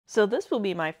So this will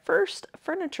be my first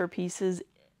furniture pieces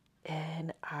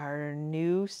in our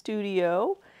new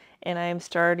studio, and I am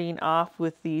starting off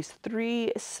with these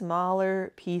 3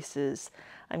 smaller pieces.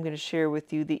 I'm going to share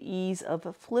with you the ease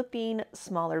of flipping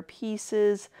smaller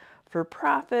pieces for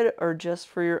profit or just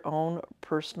for your own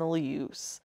personal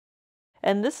use.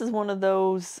 And this is one of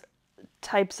those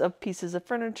types of pieces of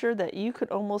furniture that you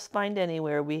could almost find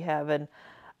anywhere. We have an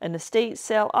estate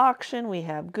sale auction, we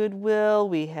have Goodwill,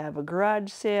 we have a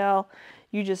garage sale.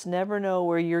 You just never know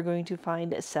where you're going to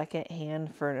find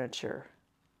secondhand furniture.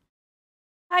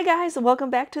 Hi guys, and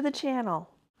welcome back to the channel.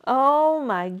 Oh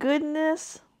my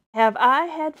goodness, have I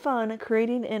had fun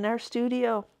creating in our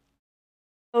studio.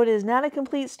 So it is not a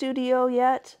complete studio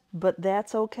yet, but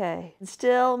that's okay.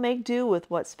 Still make do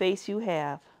with what space you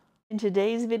have. In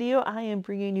today's video, I am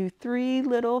bringing you 3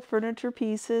 little furniture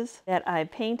pieces that I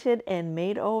painted and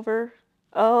made over.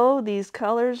 Oh, these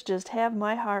colors just have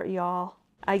my heart, y'all.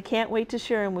 I can't wait to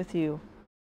share them with you.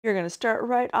 You're going to start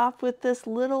right off with this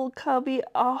little cubby.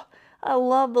 Oh, I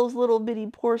love those little bitty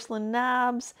porcelain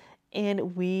knobs,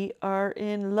 and we are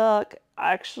in luck.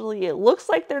 Actually, it looks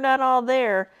like they're not all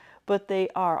there, but they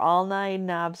are. All 9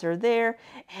 knobs are there,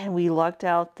 and we lucked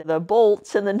out. The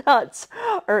bolts and the nuts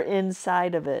are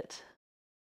inside of it.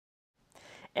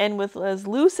 And with as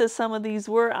loose as some of these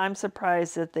were, I'm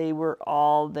surprised that they were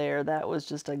all there. That was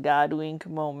just a God wink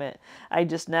moment. I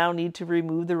just now need to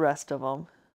remove the rest of them.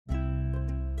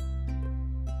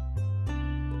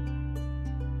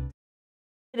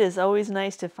 It is always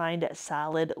nice to find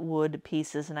solid wood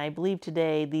pieces, and I believe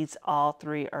today these all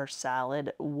 3 are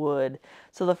solid wood.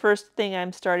 So the first thing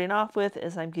I'm starting off with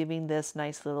is I'm giving this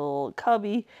nice little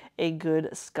cubby a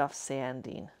good scuff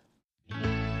sanding.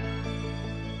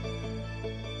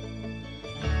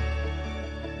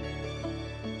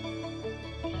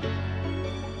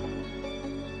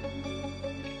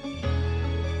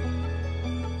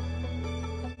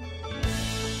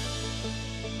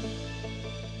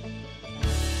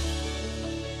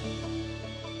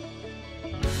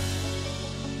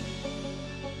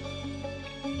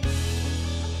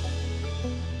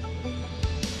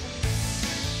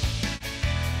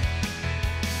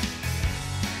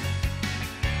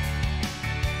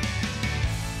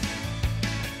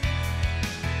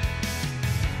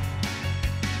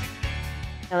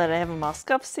 Now that I have them all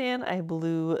scuff sand, I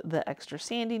blew the extra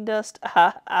sanding dust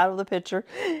out of the picture,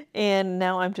 and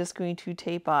now I'm just going to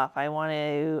tape off. I want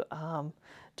to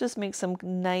just make some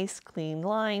nice clean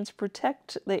lines,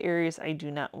 protect the areas I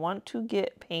do not want to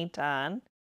get paint on.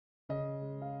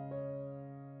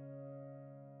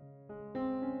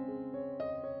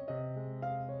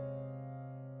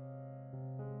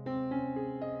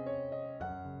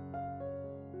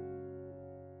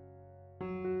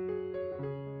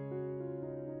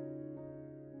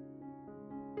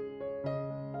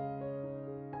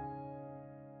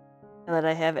 Now that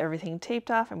I have everything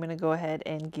taped off, I'm going to go ahead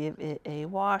and give it a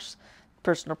wash.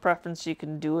 Personal preference, you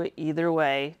can do it either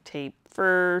way. Tape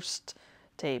first,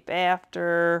 tape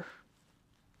after,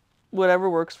 whatever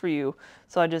works for you.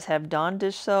 So I just have Dawn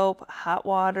dish soap, hot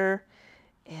water,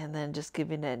 and then just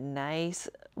giving it a nice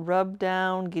rub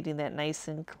down, getting that nice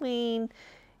and clean,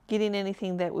 getting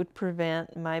anything that would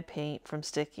prevent my paint from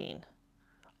sticking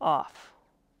off.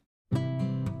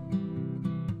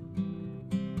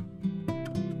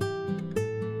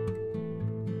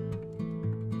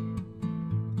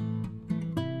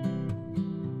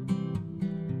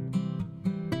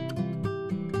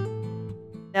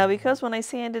 Now, because when I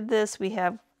sanded this, we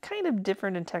have kind of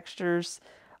different in textures,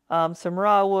 some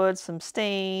raw wood, some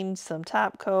stain, some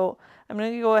top coat. I'm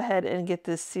going to go ahead and get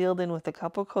this sealed in with a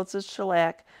couple coats of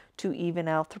shellac to even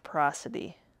out the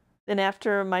porosity. Then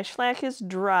after my shellac is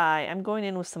dry, I'm going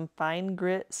in with some fine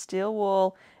grit steel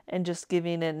wool and just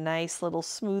giving it a nice little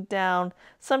smooth down.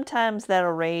 Sometimes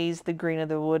that'll raise the grain of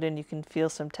the wood and you can feel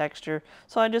some texture.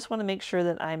 So I just want to make sure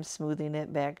that I'm smoothing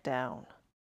it back down.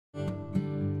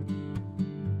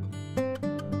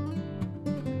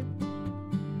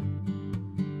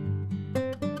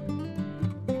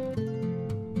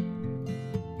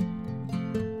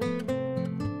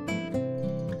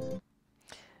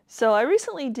 So I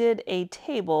recently did a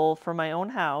table for my own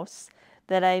house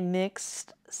that I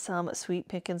mixed some Sweet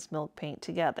Pickens milk paint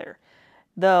together.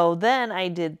 Though then I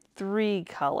did 3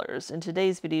 colors. In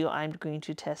today's video, I'm going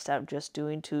to test out just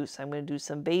doing 2. So I'm going to do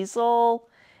some basil,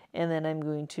 and then I'm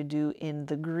going to do in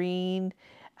the green.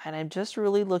 And I'm just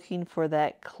really looking for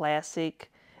that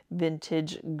classic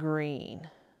vintage green.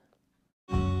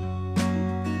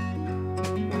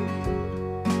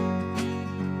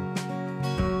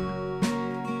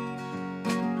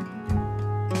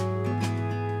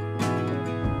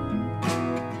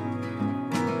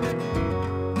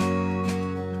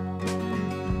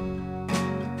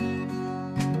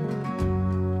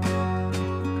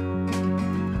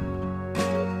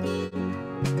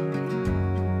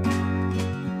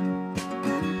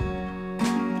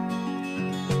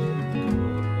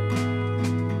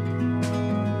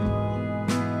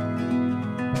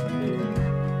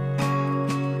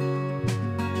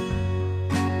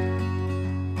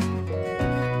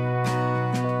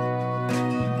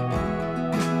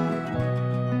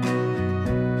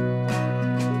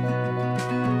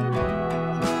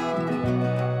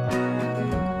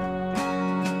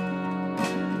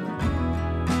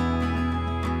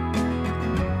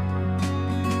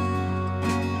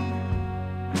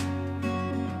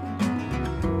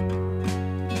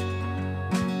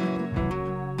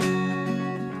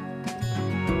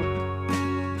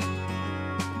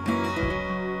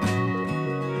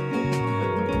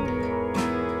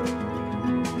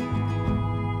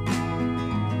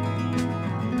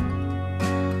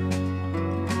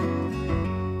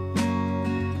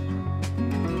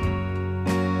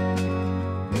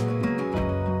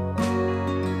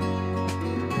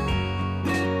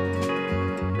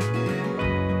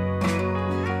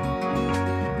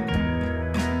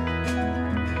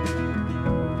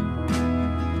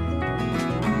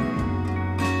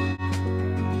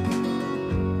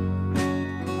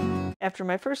 After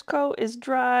my first coat is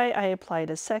dry, I applied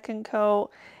a second coat,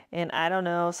 and I don't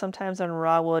know, sometimes on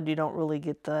raw wood you don't really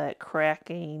get that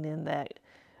cracking and that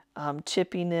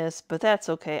chippiness, but that's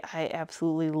okay. I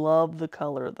absolutely love the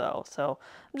color though, so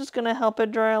I'm just going to help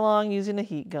it dry along using a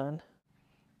heat gun.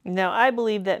 Now, I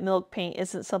believe that milk paint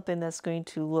isn't something that's going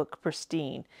to look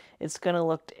pristine. It's going to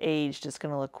look aged. It's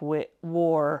going to look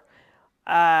wore.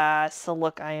 That's the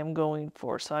look I am going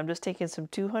for. So I'm just taking some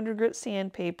 200 grit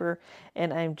sandpaper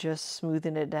and I'm just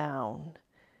smoothing it down.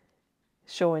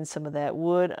 Showing some of that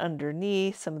wood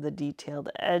underneath, some of the detailed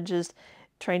edges,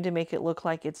 trying to make it look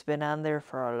like it's been on there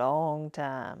for a long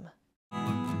time.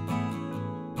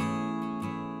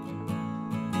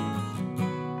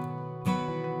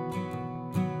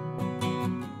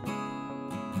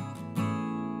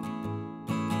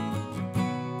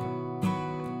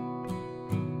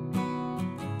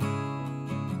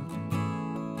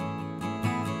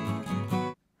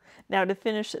 Now to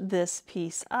finish this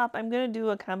piece up, I'm going to do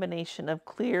a combination of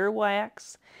clear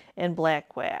wax and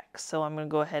black wax. So I'm going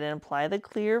to go ahead and apply the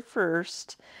clear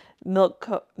first. Milk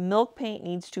paint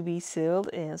needs to be sealed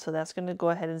in, so that's going to go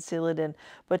ahead and seal it in.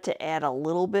 But to add a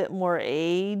little bit more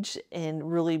age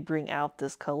and really bring out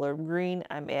this color of green,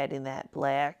 I'm adding that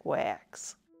black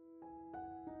wax.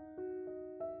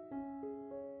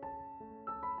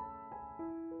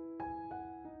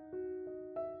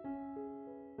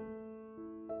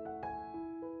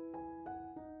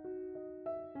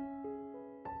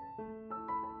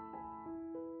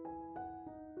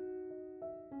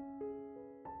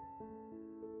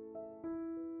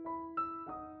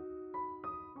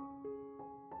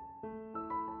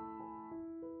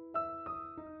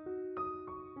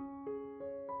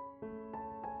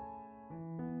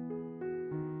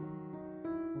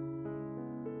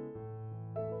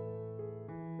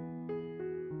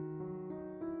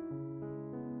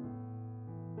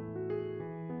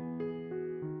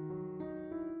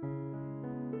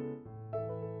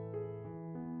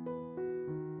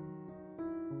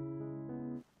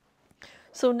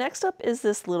 So next up is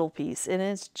this little piece, and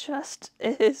it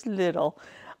is little.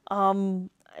 And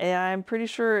I'm pretty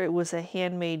sure it was a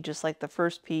handmade, just like the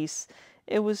first piece.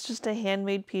 It was just a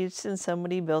handmade piece and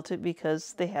somebody built it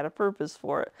because they had a purpose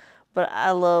for it. But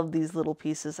I love these little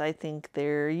pieces. I think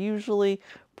they're usually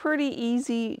pretty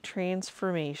easy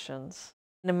transformations.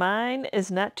 Now mine is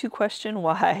not to question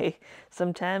why.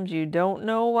 Sometimes you don't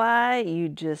know why, you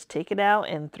just take it out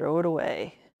and throw it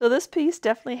away. So this piece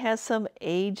definitely has some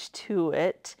age to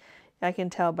it. I can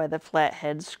tell by the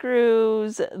flathead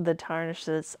screws, the tarnish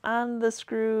that's on the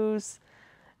screws.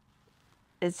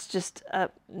 It's just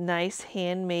a nice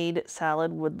handmade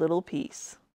solid wood little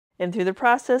piece. And through the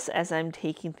process, as I'm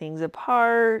taking things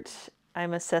apart,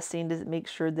 I'm assessing to make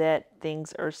sure that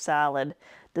things are solid.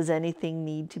 Does anything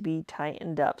need to be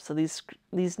tightened up? So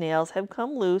these nails have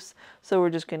come loose, so we're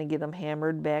just going to get them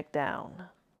hammered back down.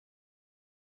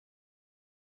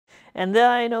 And then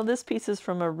I know this piece is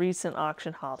from a recent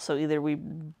auction haul, so either we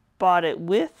bought it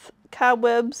with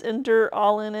cobwebs and dirt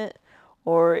all in it,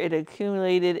 or it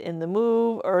accumulated in the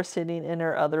move, or sitting in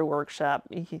our other workshop.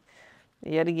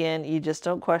 Yet again, you just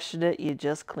don't question it, you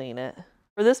just clean it.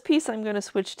 For this piece, I'm going to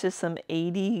switch to some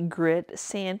 80 grit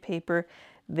sandpaper.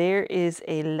 There is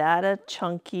a lot of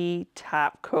chunky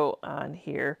top coat on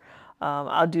here.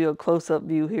 I'll do a close-up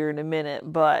view here in a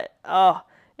minute, but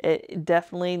it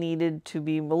definitely needed to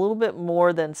be a little bit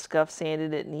more than scuff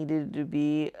sanded. It needed to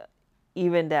be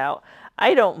evened out.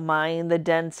 I don't mind the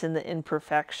dents and the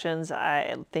imperfections.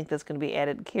 I think that's going to be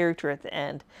added character at the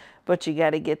end, but you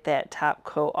got to get that top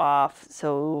coat off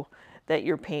so that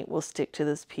your paint will stick to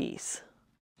this piece.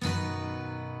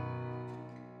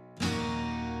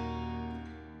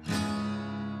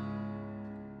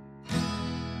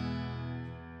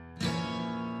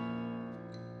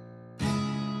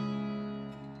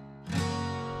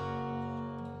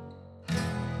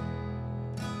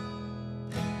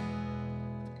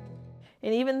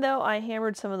 And even though I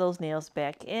hammered some of those nails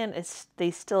back in,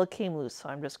 they still came loose. So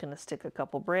I'm just going to stick a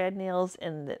couple brad nails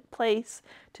in place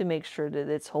to make sure that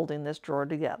it's holding this drawer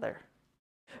together.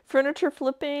 Furniture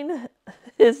flipping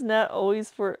is not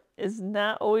always for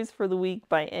the weak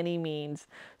by any means.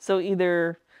 So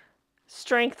either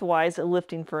strength-wise of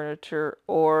lifting furniture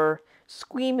or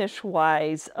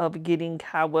squeamish-wise of getting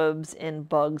cobwebs and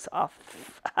bugs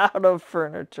out of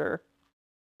furniture.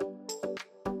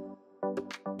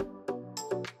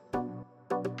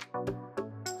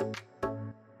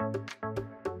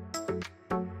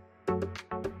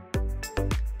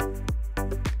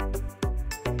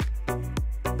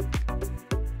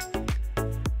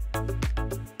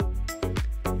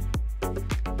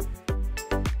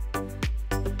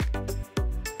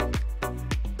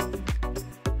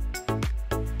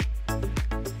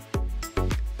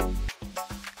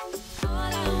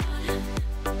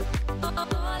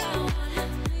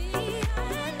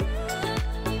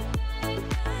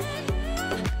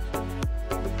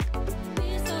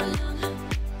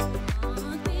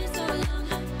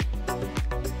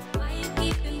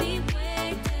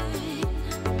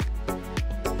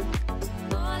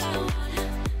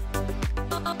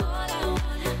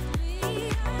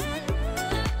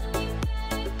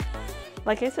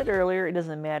 Like I said earlier, it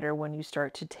doesn't matter when you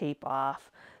start to tape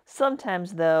off.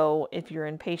 Sometimes though, if you're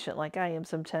impatient like I am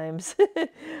sometimes,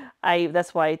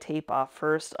 that's why I tape off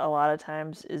first a lot of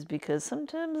times, is because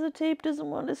sometimes the tape doesn't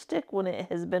want to stick when it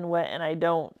has been wet, and I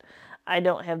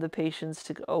don't have the patience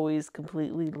to always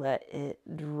completely let it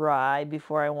dry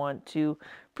before I want to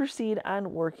proceed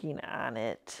on working on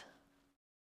it.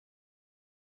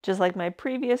 Just like my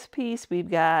previous piece, we've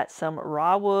got some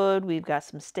raw wood, we've got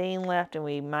some stain left, and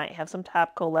we might have some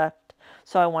top coat left.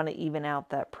 So I want to even out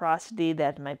that porosity,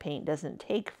 that my paint doesn't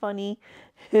take funny.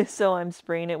 So I'm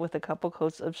spraying it with a couple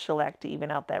coats of shellac to even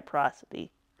out that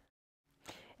porosity.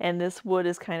 And this wood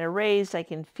is kind of raised. I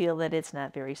can feel that it's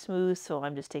not very smooth, so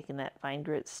I'm just taking that fine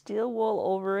grit steel wool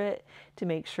over it to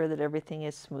make sure that everything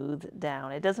is smoothed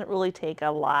down. It doesn't really take a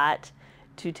lot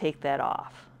to take that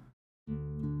off.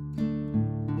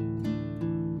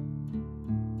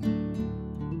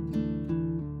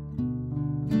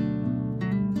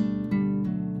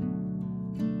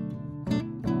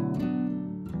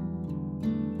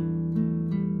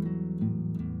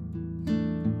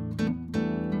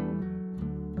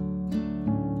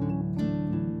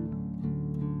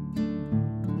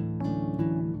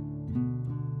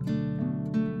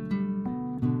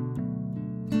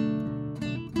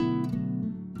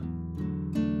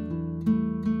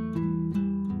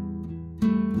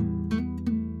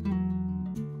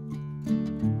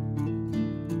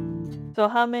 So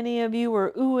how many of you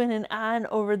were oohing and ahhing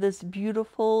over this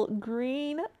beautiful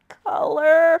green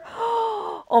color?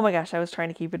 Oh my gosh, I was trying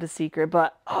to keep it a secret,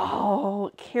 but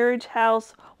oh, Carriage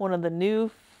House, one of the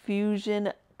new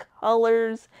fusion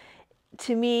colors.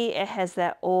 To me, it has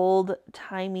that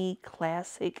old-timey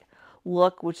classic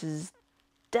look, which is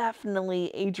definitely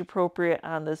age appropriate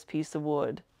on this piece of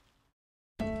wood.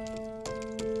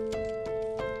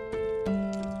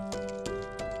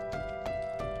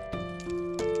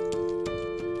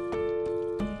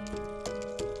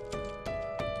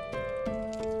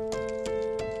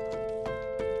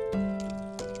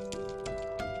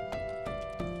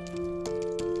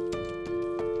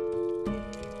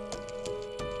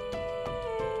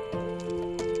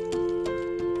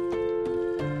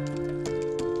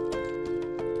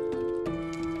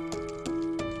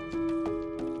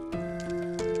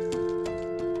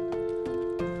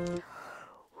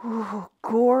 Ooh,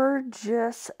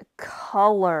 gorgeous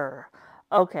color.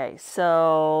 Okay,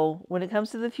 so when it comes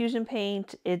to the fusion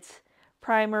paint, it's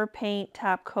primer, paint,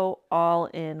 top coat, all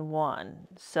in one.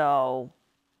 So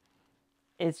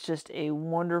it's just a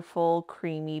wonderful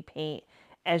creamy paint,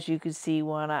 as you could see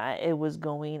when it was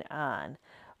going on.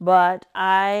 But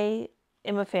I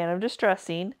am a fan of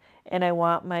distressing, and I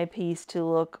want my piece to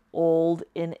look old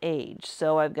in age.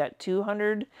 So I've got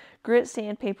 200 grit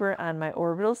sandpaper on my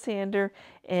Orbital sander,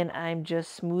 and I'm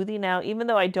just smoothing out. Even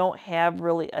though I don't have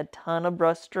really a ton of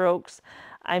brush strokes,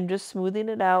 I'm just smoothing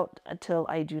it out until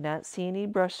I do not see any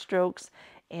brush strokes,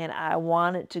 and I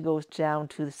want it to go down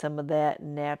to some of that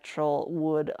natural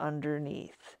wood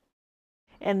underneath.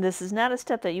 And this is not a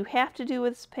step that you have to do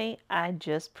with this paint. I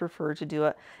just prefer to do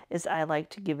it, as I like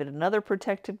to give it another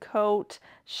protective coat,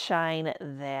 shine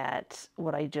that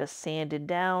what I just sanded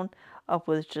down up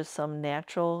with just some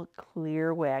natural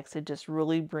clear wax. It just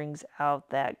really brings out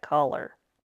that color.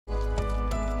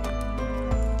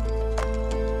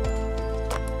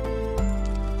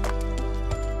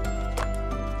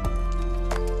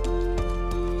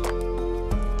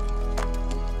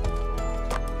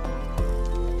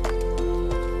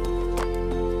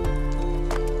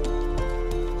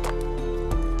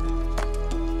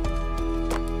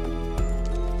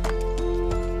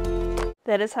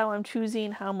 That is how I'm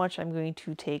choosing how much I'm going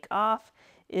to take off,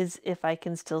 is if I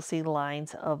can still see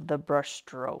lines of the brush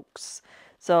strokes.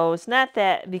 So it's not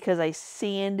that because I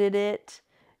sanded it,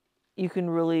 you can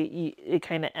really, it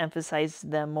kind of emphasizes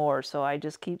them more. So I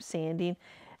just keep sanding.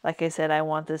 Like I said, I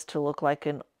want this to look like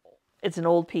it's an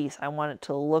old piece. I want it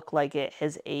to look like it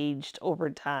has aged over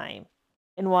time.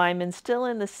 And while I'm still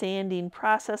in the sanding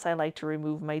process, I like to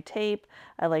remove my tape.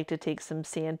 I like to take some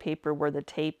sandpaper where the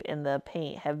tape and the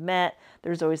paint have met.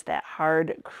 There's always that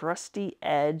hard, crusty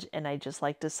edge, and I just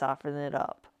like to soften it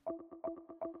up.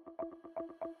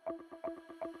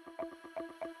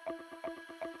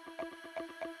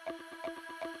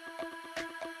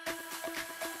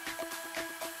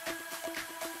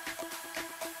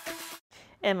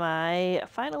 And my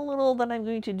final little that I'm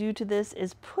going to do to this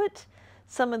is put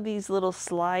some of these little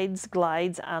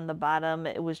glides on the bottom.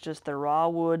 It was just the raw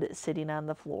wood sitting on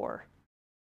the floor.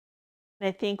 And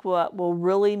I think what will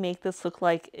really make this look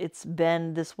like it's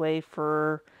been this way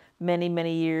for many,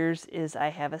 many years is I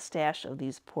have a stash of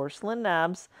these porcelain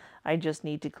knobs. I just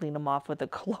need to clean them off with a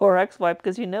Clorox wipe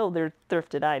because you know they're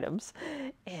thrifted items.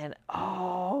 And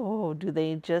oh, do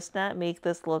they just not make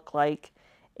this look like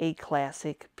a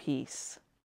classic piece?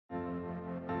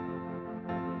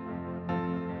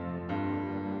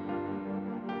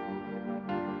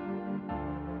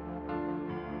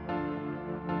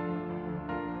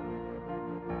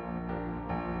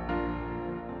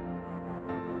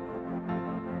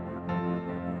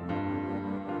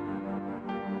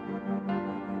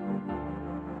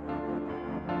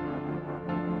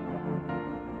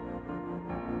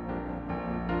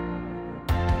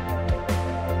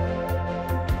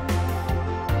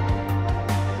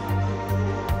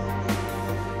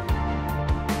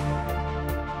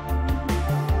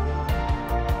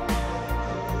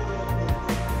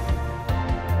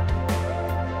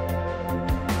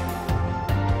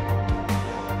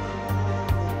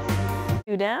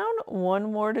 Two down,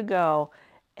 one more to go.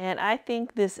 And I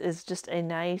think this is just a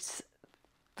nice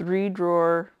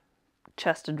 3-drawer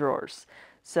chest of drawers.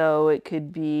 So it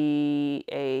could be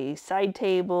a side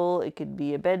table, it could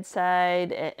be a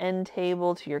bedside, an end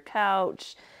table to your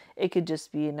couch. It could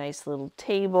just be a nice little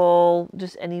table,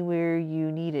 just anywhere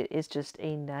you need it. It's just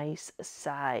a nice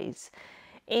size.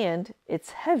 And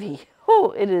it's heavy.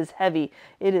 Oh, it is heavy.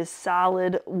 It is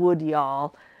solid wood,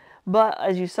 y'all. But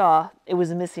as you saw, it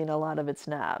was missing a lot of its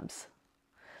knobs.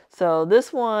 So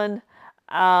this one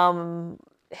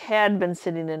had been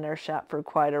sitting in our shop for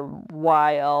quite a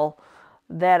while.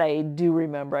 That I do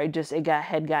remember.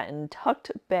 Had gotten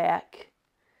tucked back.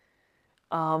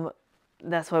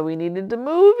 That's why we needed to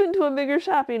move into a bigger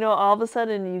shop. You know, all of a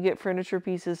sudden you get furniture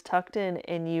pieces tucked in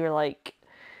and you're like,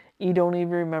 you don't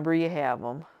even remember you have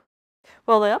them.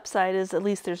 Well, the upside is at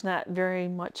least there's not very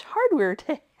much hardware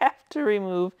to have to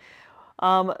remove.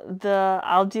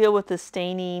 I'll deal with the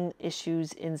staining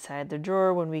issues inside the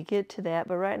drawer when we get to that,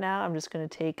 but right now I'm just going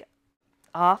to take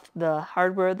off the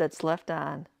hardware that's left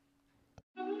on.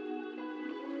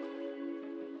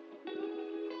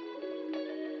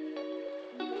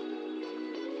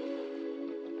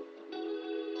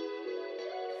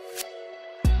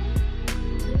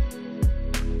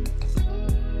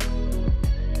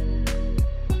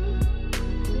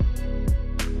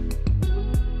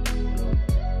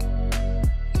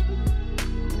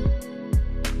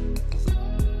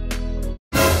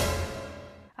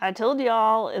 I told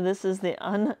y'all this is the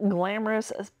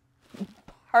unglamorous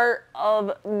part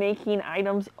of making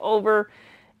items over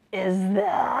is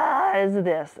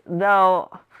this. Though,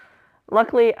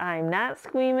 luckily I'm not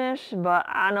squeamish, but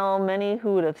I know many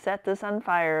who would have set this on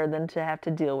fire than to have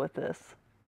to deal with this.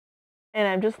 And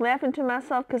I'm just laughing to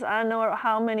myself because I know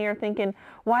how many are thinking,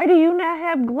 why do you not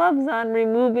have gloves on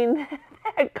removing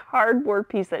that cardboard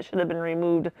piece that should have been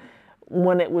removed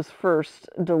when it was first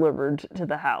delivered to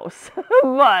the house?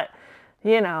 But,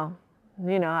 you know,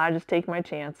 I just take my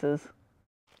chances.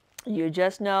 You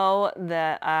just know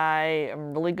that I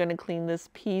am really going to clean this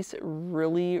piece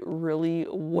really, really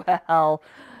well.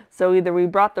 So either we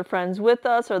brought the friends with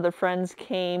us or the friends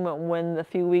came when the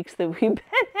few weeks that we've been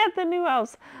at the new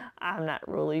house. I'm not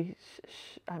really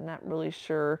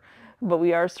sure, but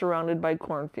we are surrounded by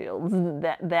cornfields.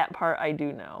 That part I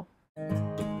do know.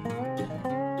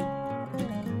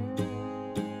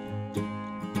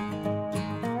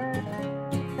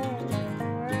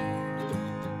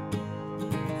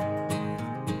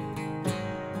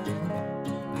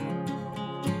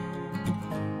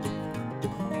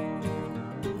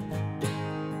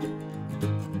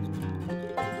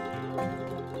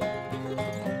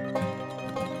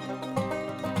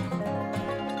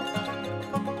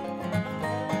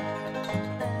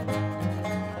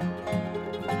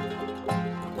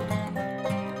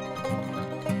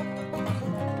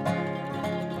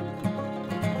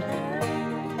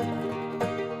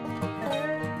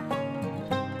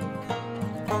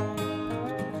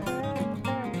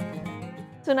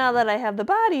 So now that I have the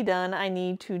body done, I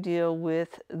need to deal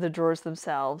with the drawers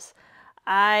themselves.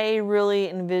 I really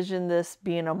envision this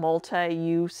being a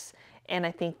multi-use, and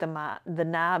I think the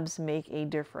knobs make a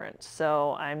difference.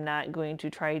 So I'm not going to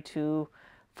try to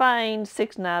find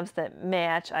 6 knobs that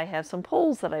match. I have some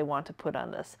poles that I want to put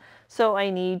on this. So I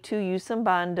need to use some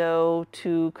Bondo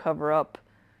to cover up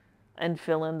and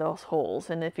fill in those holes.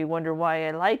 And if you wonder why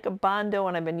I like a Bondo,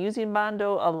 and I've been using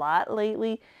Bondo a lot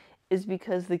lately, is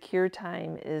because the cure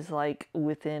time is like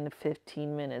within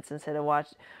 15 minutes. Instead of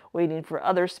waiting for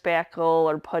other spackle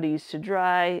or putties to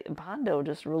dry, Bondo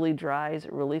just really dries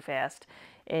really fast.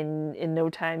 And in no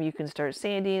time you can start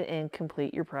sanding and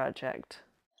complete your project.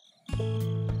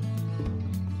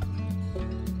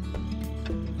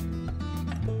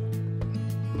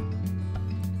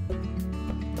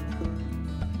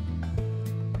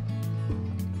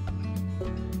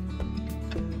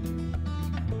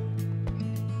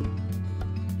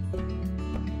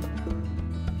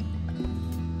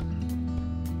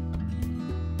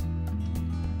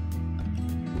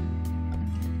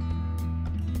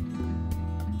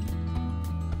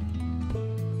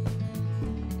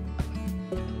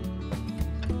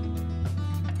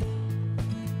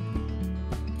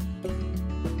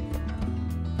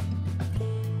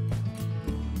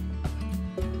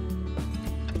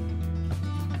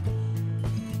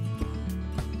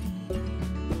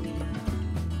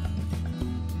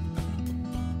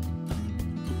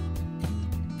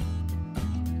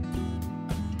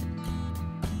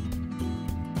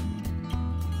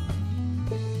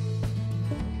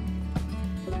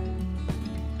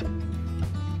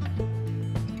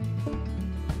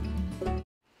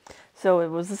 So it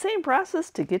was the same process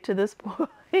to get to this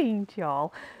point,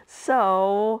 y'all.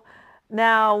 So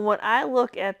now when I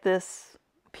look at this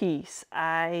piece,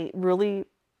 I really,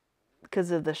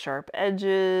 because of the sharp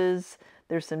edges,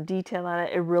 there's some detail on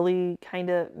it, it really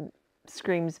kind of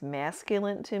screams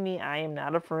masculine to me. I am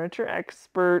not a furniture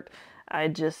expert. I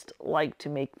just like to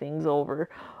make things over.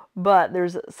 But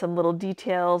there's some little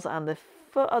details on the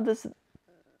foot of this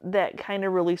that kind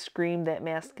of really scream that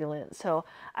masculine. So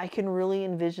I can really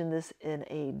envision this in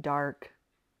a dark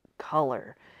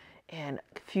color. And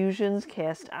Fusion's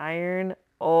cast iron,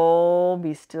 oh,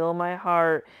 be still my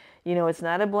heart. You know, it's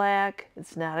not a black,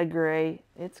 it's not a gray,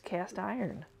 it's cast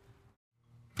iron.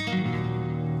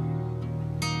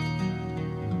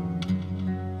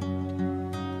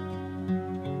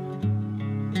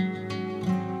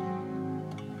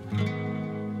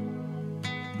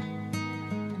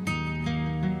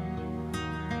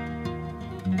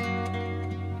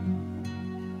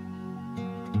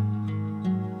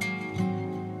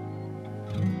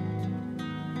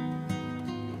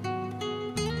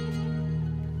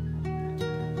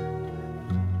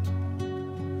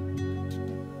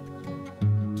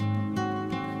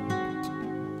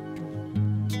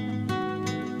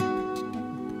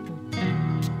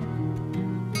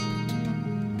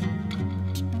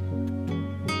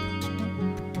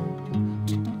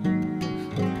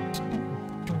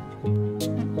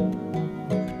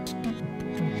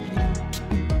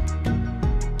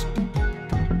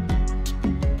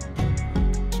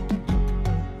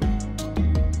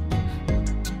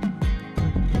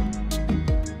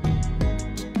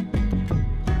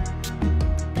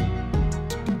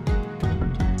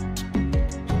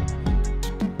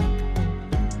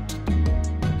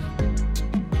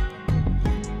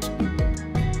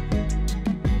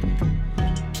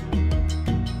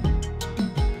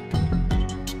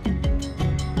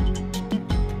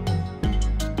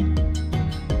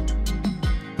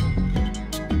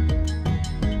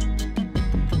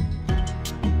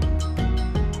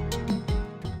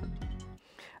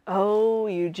 Oh,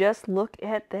 you just look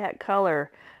at that color.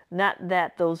 Not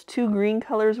that those two green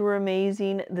colors were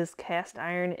amazing. This cast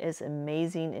iron is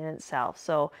amazing in itself.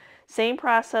 So same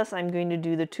process. I'm going to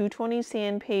do the 220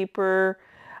 sandpaper.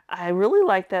 I really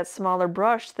like that smaller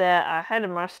brush that I had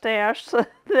in my stash. So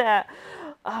that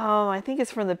I think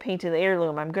it's from the Painted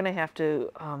Heirloom. I'm going to have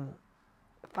to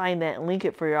find that and link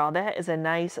it for y'all. That is a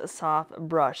nice soft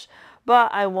brush,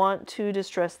 but I want to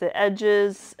distress the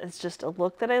edges. It's just a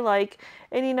look that I like.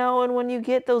 And you know, and when you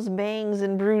get those bangs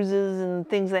and bruises and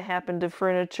things that happen to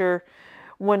furniture,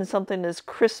 when something is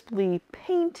crisply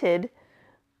painted,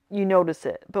 you notice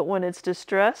it. But when it's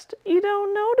distressed, you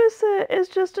don't notice it. It's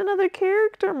just another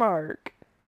character mark.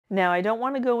 Now, I don't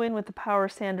want to go in with the power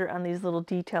sander on these little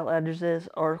detail edges,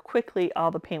 or quickly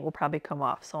all the paint will probably come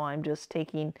off. So I'm just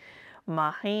taking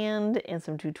my hand and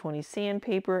some 220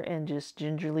 sandpaper and just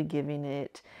gingerly giving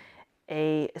it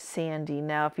a sanding.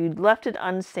 Now, if you left it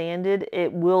unsanded,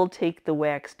 it will take the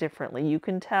wax differently. You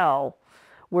can tell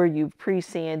where you've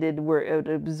pre-sanded, where it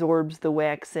absorbs the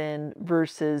wax in,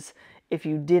 versus if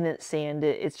you didn't sand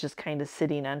it, it's just kind of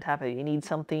sitting on top of it. You need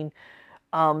something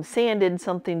sanded,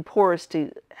 something porous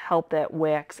to help that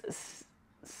wax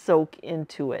soak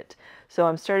into it. So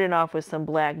I'm starting off with some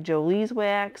black Jolie's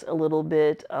wax, a little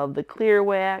bit of the clear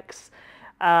wax.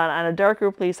 On a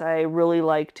darker place, I really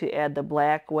like to add the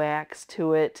black wax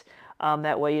to it.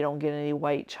 That way you don't get any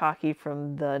white chalky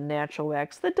from the natural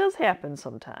wax. That does happen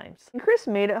sometimes. Chris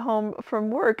made it home from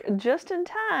work just in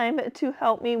time to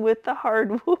help me with the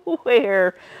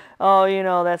hardware. Oh, you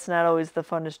know, that's not always the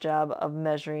funnest job of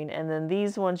measuring. And then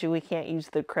these ones, we can't use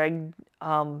the Craig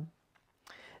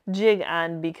jig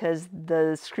on because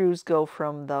the screws go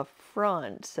from the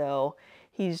front. So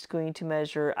he's going to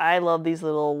measure. I love these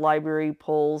little library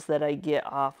poles that I get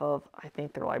off of, I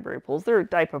think they're library poles. They're a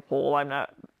type of pole. I'm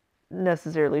not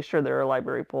necessarily sure they're a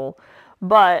library pole,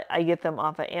 but I get them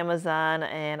off of Amazon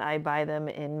and I buy them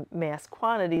in mass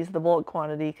quantities, the bulk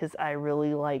quantity, because I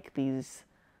really like these.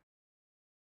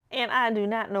 And I do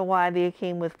not know why they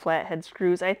came with flathead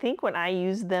screws. I think when I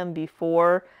used them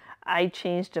before, I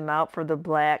changed them out for the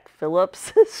black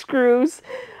Phillips screws.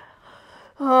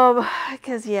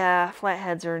 Because yeah,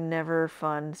 flatheads are never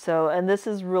fun. So, and this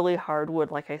is really hard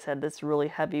wood. Like I said, this is really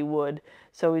heavy wood.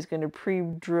 So he's going to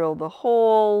pre-drill the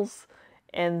holes.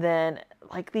 And then,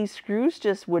 like, these screws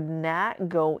just would not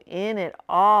go in at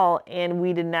all. And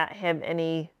we did not have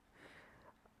any,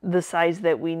 the size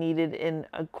that we needed in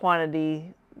a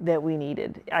quantity that we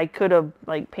needed. I could have,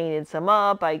 like, painted some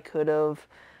up. I could have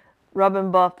rub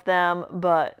and buff them,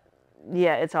 but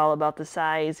yeah, it's all about the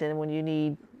size. And when you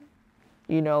need,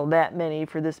 you know, that many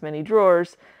for this many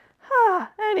drawers,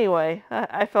 Anyway,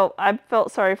 I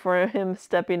felt sorry for him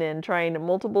stepping in, trying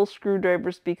multiple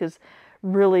screwdrivers because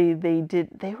really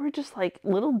they were just like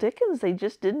little Dickens. They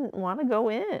just didn't want to go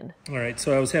in. All right,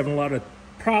 so I was having a lot of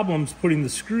problems putting the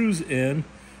screws in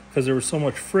because there was so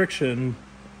much friction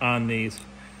on these.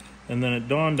 And then it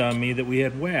dawned on me that we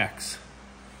had wax.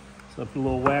 So I put a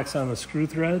little wax on the screw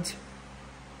threads.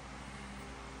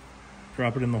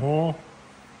 Drop it in the hole.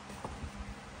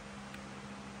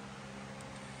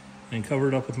 And cover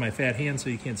it up with my fat hand so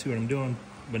you can't see what I'm doing.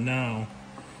 But now,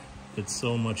 it's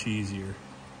so much easier.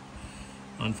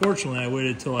 Unfortunately, I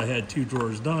waited till I had 2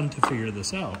 drawers done to figure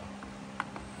this out.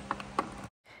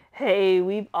 Hey,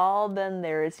 we've all been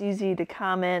there. It's easy to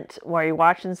comment while you're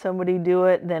watching somebody do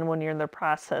it than when you're in the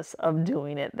process of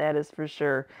doing it. That is for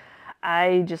sure.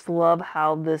 I just love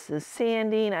how this is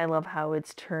sanding. I love how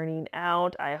it's turning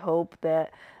out. I hope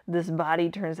that this body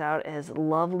turns out as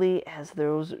lovely as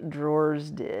those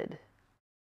drawers did.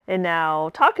 And now,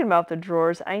 talking about the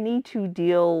drawers, I need to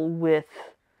deal with,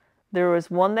 there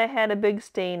was one that had a big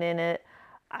stain in it.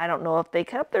 I don't know if they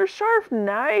kept their sharp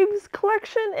knives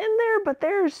collection in there, but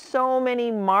there's so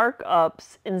many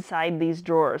markups inside these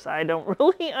drawers. I don't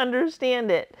really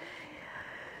understand it.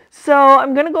 So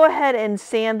I'm going to go ahead and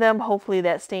sand them. Hopefully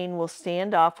that stain will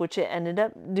stand off, which it ended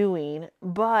up doing.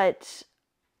 But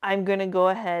I'm going to go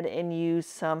ahead and use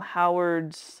some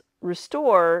Howard's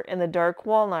Restore in the dark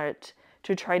walnut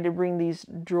to try to bring these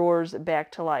drawers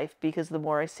back to life. Because the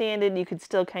more I sanded, you could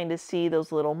still kind of see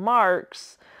those little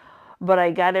marks. But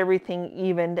I got everything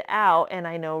evened out, and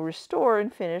I know Restore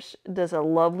and Finish does a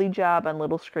lovely job on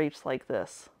little scrapes like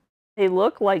this. They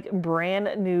look like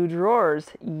brand new drawers.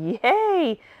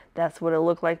 Yay! That's what it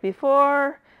looked like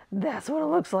before. That's what it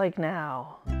looks like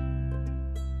now.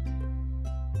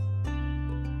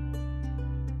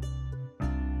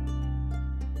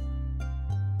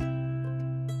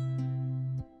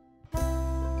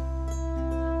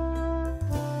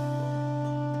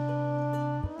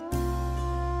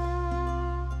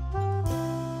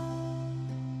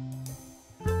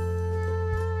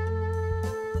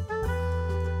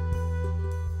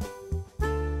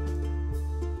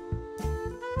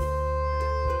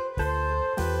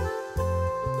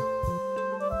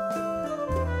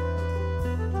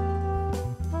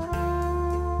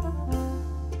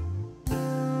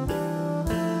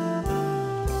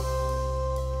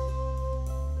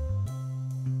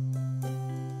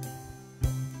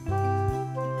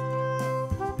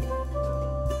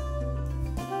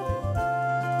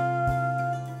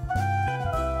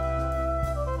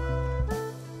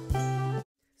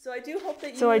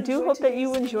 So I do hope that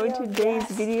you enjoyed today's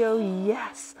video.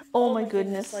 Yes. Oh my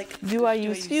goodness. Do I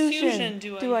use Fusion?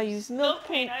 Do I use Milk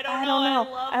Paint? I don't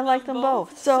know. I like them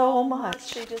both so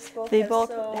much. They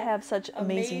both have such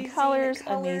amazing colors,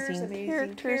 amazing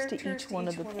characters to each one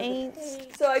of the paints.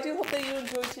 So I do hope that you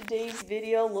enjoyed today's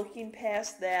video, looking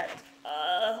past that,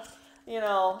 you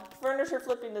know, furniture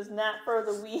flipping is not for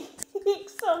the weak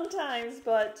sometimes,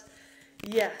 but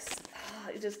yes.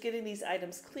 Just getting these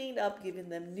items cleaned up, giving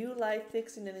them new life,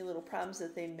 fixing any little problems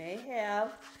that they may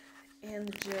have,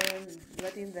 and just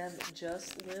letting them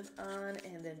just live on,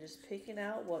 and then just picking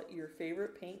out what your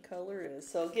favorite paint color is.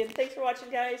 So again, thanks for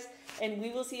watching, guys, and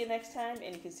we will see you next time,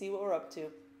 and you can see what we're up to.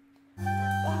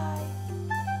 Bye.